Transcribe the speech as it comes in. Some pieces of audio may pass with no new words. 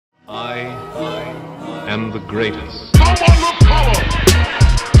I am the greatest. Someone look power!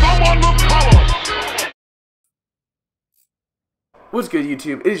 Someone look power! What's good,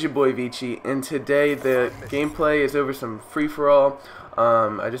 YouTube? It is your boy Vici, and today the gameplay is over some free-for-all.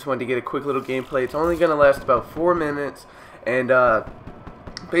 I just wanted to get a quick little gameplay. It's only going to last about 4 minutes, and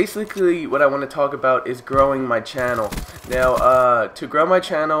basically what I want to talk about is growing my channel. Now, to grow my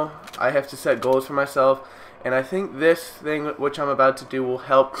channel, I have to set goals for myself, and I think this thing which I'm about to do will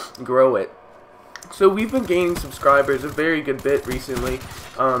help grow it. So we've been gaining subscribers a very good bit recently,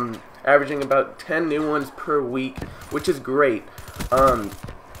 averaging about 10 new ones per week, which is great. And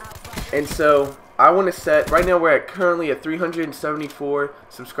so I want to set, right now we're currently at 374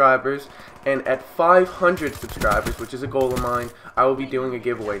 subscribers, and at 500 subscribers, which is a goal of mine, I will be doing a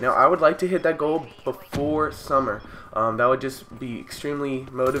giveaway. Now I would like to hit that goal before summer. That would just be extremely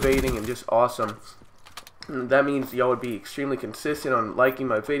motivating and just awesome. That means y'all would be extremely consistent on liking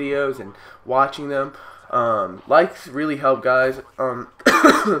my videos and watching them. Likes really help, guys.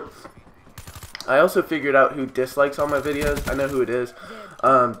 I also figured out who dislikes all my videos. I know who it is.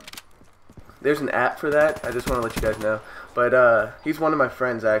 There's an app for that. I just want to let you guys know. But he's one of my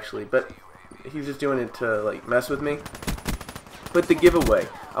friends actually. But he's just doing it to like mess with me. But the giveaway,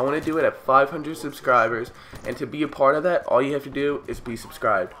 I want to do it at 500 subscribers. And to be a part of that, all you have to do is be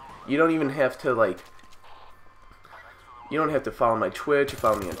subscribed. You don't even have to like. You don't have to follow my Twitch or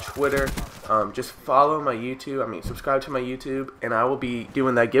follow me on Twitter. Just follow my YouTube. I mean, subscribe to my YouTube, and I will be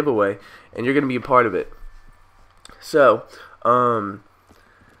doing that giveaway, and you're gonna be a part of it. So,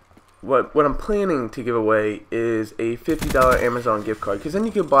 what I'm planning to give away is a $50 Amazon gift card, because then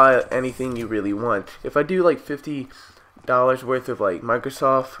you can buy anything you really want. If I do like $50 worth of like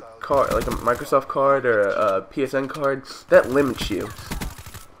Microsoft card, like a Microsoft card or a PSN card, that limits you.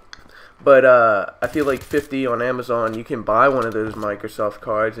 But I feel like 50 on Amazon, you can buy one of those Microsoft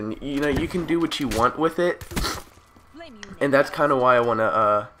cards, and you know you can do what you want with it. And that's kind of why I want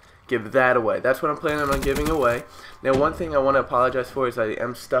to give that away. That's what I'm planning on giving away. Now, one thing I want to apologize for is I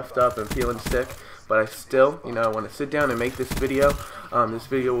am stuffed up and feeling sick, but I still, you know, I want to sit down and make this video. This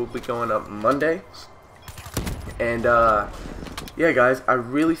video will be going up Monday, and yeah, guys, I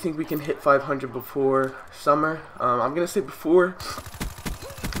really think we can hit 500 before summer. I'm gonna say before.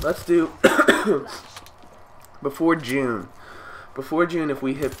 Let's do before June. Before June, if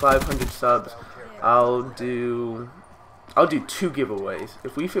we hit 500 subs, I'll do 2 giveaways.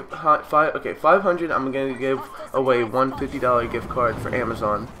 If we hit 500, I'm gonna give away one $50 gift card for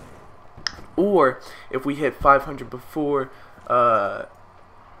Amazon. Or if we hit 500 before,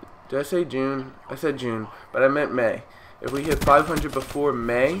 did I say June? I said June, but I meant May. If we hit 500 before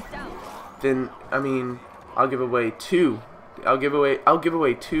May, then I mean I'll give away two. I'll give away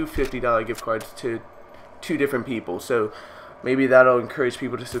 2 $50 gift cards to 2 different people. So maybe that'll encourage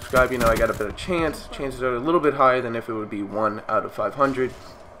people to subscribe. You know, I got a better chance. Chances are a little bit higher than if it would be 1 out of 500.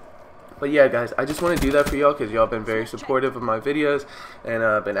 But yeah, guys, I just want to do that for y'all because y'all been very supportive of my videos and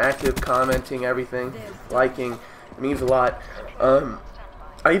been active, commenting, everything, liking. It means a lot.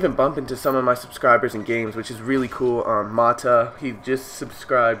 I even bump into some of my subscribers in games, which is really cool. Mata, he just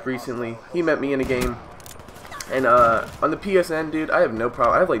subscribed recently. He met me in a game. And on the PSN, dude, I have no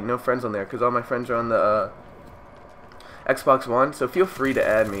problem. I have like no friends on there because all my friends are on the Xbox One. So feel free to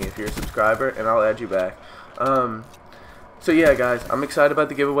add me if you're a subscriber, and I'll add you back. So yeah, guys, I'm excited about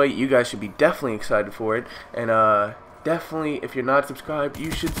the giveaway. You guys should be definitely excited for it. And definitely, if you're not subscribed,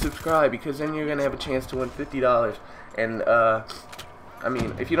 you should subscribe because then you're gonna have a chance to win $50. And I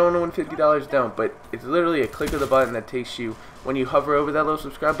mean, if you don't want to win $50, don't. But it's literally a click of the button that takes you, when you hover over that little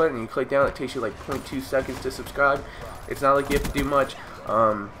subscribe button and you click down, it takes you like 0.2 seconds to subscribe. It's not like you have to do much.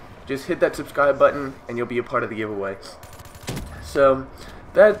 Just hit that subscribe button and you'll be a part of the giveaway. So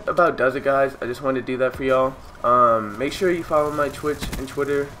that about does it, guys. I just wanted to do that for y'all. Make sure you follow my Twitch and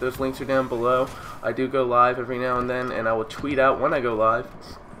Twitter. Those links are down below. I do go live every now and then, and I will tweet out when I go live.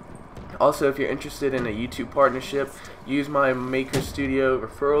 Also, if you're interested in a YouTube partnership, use my Maker Studio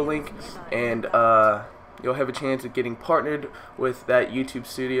referral link, and you'll have a chance of getting partnered with that YouTube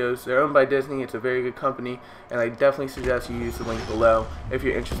Studios. They're owned by Disney. It's a very good company, and I definitely suggest you use the link below if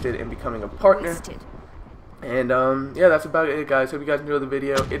you're interested in becoming a partner. And yeah, that's about it, guys. Hope you guys enjoyed the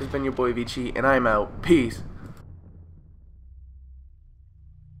video. It has been your boy Vici, and I'm out. Peace.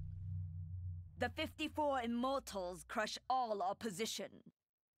 The 54 Immortals crush all opposition.